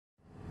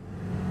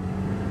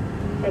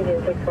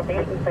engine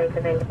 648 in place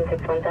of engine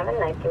 617,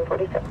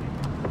 1946.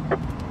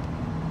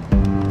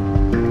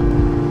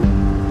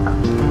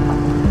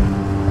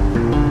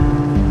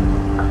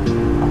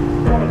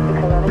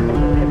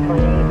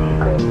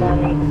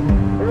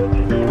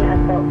 Routine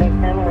assault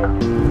victim with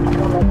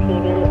coma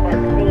TV at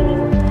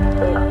scene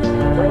with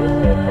race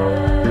victim.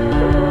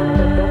 We will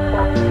to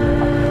Defqon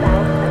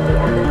south of the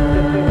address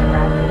 15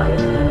 Nebraska.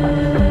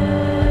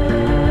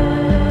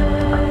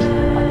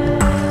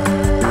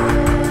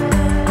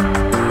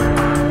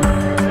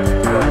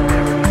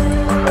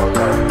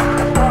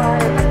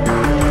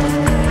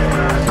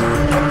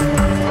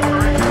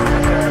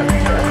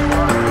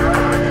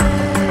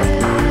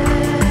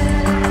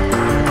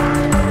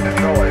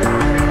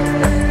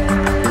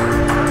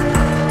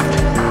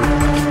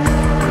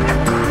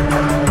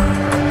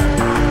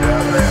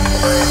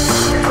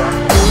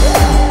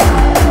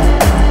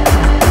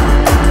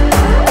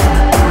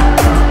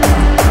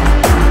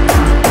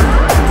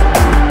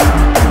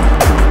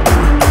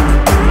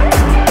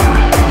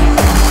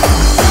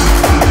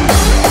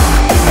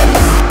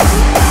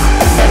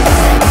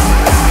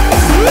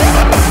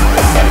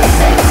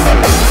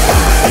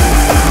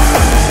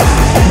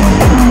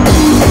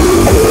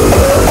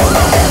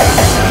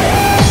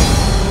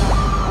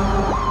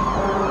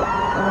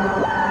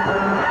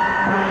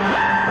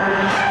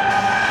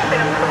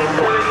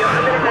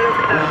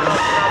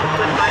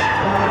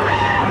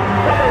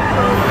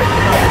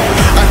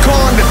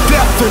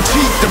 To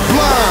cheat the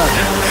blind.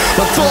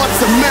 My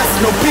thoughts a mess,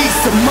 no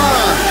peace of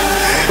mind.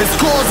 It's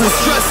causing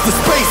stress, the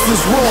space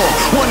is wrong.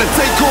 Wanna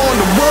take on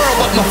the world,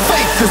 but my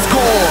faith is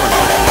gone.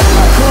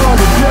 I call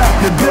the death,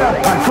 the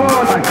death. I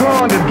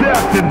call the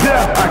death, the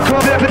death. I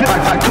call the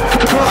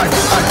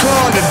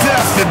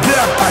death, the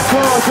death. I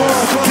call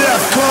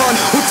Defqon.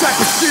 What type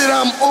of shit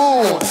I'm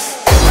on?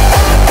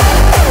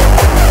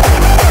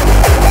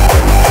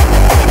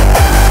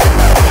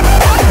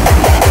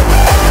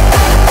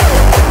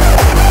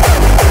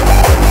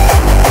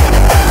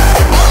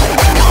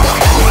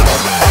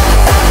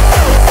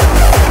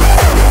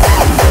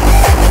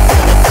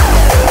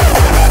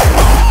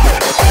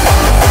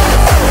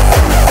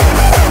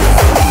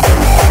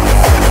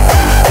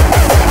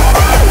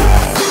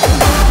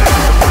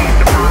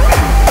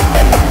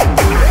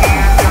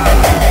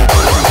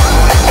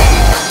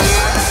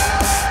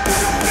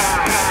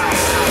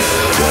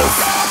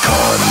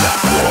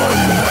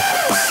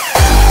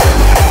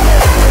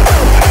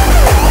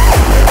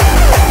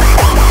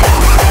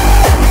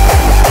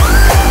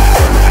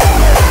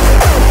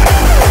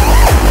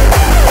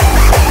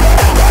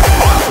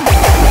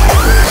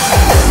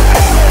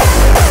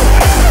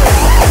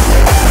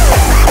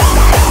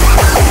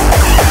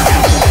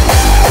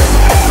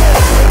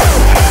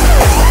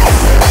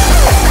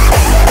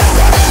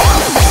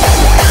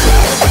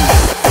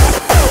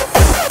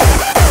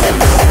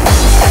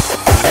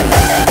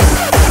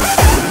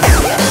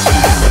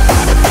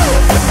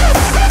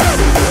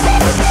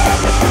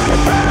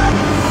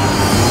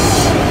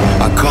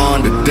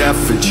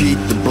 And cheat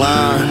the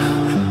blind.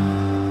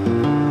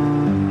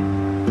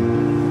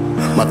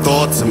 My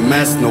thoughts a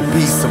mess, no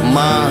peace of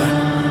mind.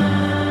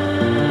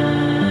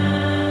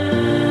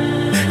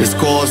 It's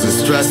causing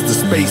stress, the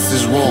space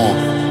is wrong.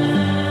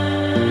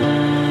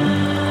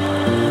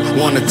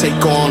 Wanna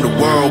take on the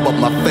world, but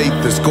my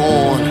faith is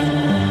gone.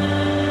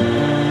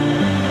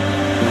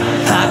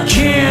 I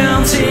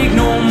can't take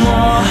no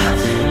more,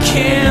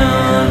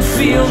 can't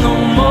feel no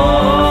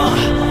more.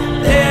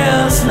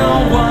 There's no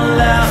one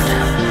left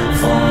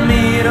for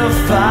me to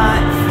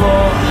fight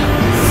for.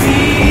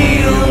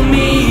 Feel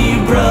me,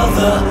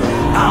 brother,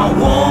 I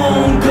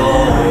won't go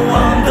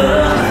under.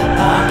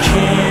 I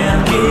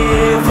can't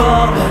give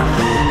up.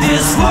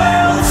 This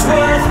world's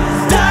worth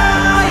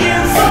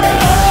dying for.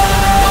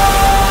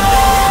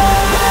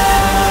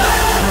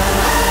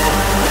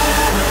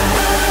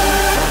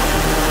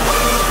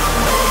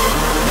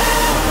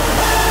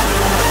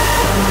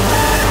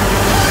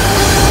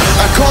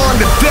 I call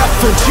the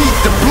death and cheat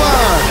the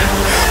blind.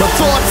 My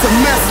thoughts a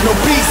mess, no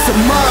peace of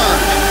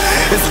mind.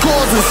 It's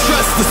causing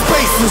stress, the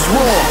space is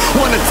wrong.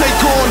 Wanna take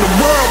on the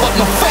world, but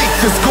my faith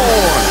is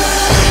gone.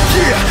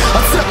 Yeah,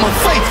 I said my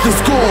faith is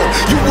gone.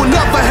 You will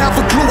never have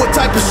a clue what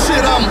type of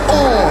shit I'm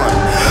on.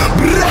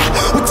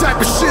 Blah, what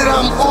type of shit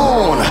I'm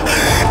on.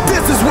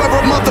 This is where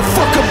a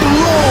motherfucker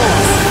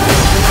belongs.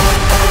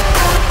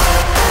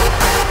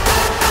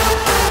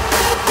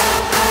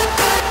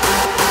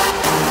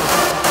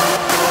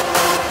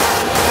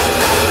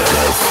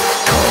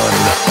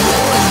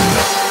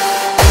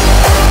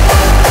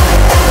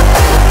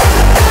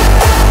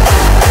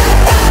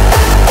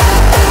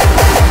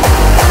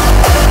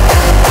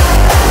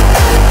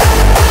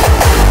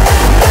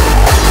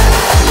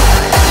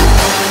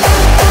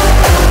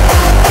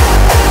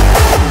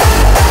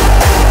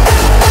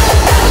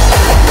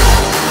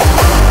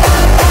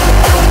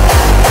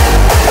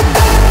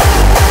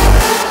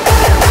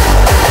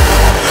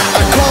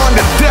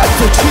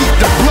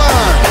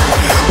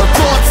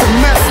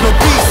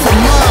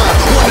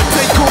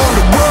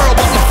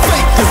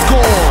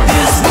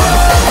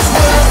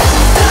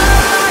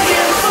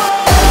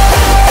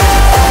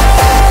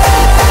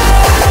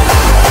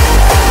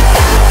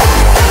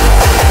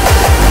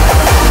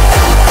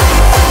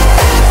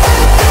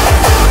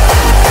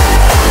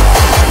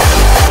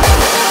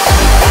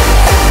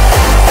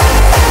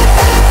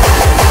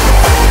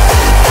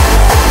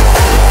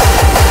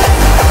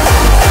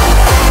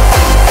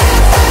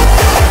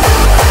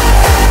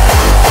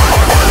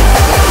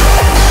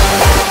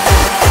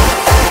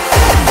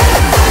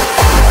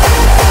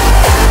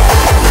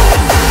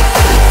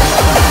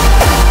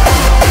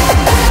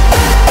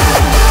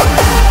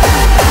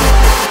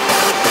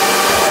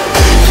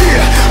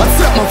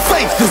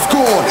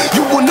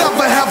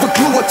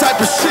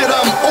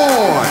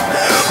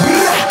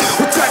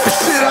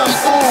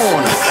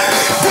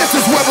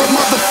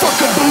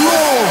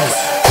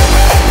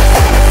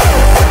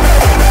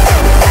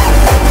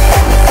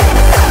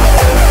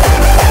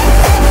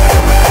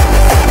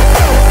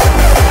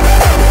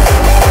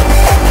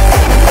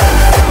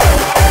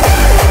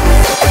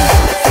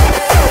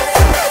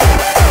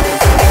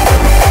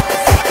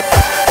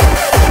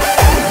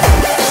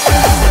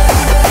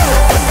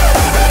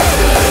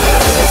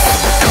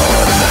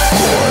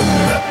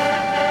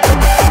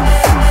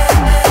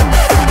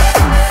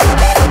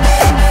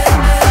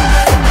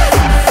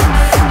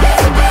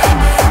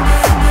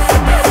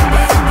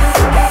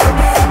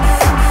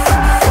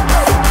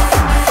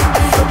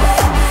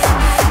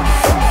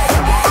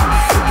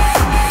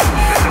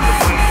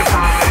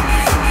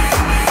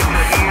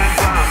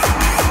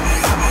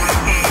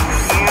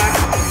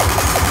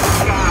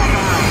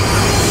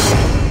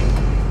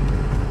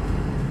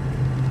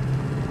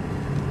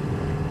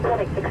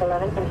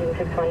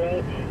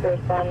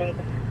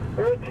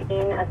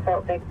 routine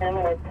assault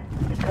victim with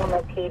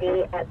Tacoma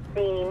PD at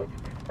scene.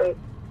 The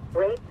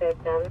rape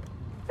victim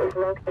is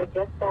located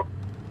just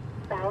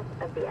south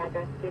of the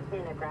address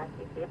given in a grassy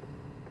field.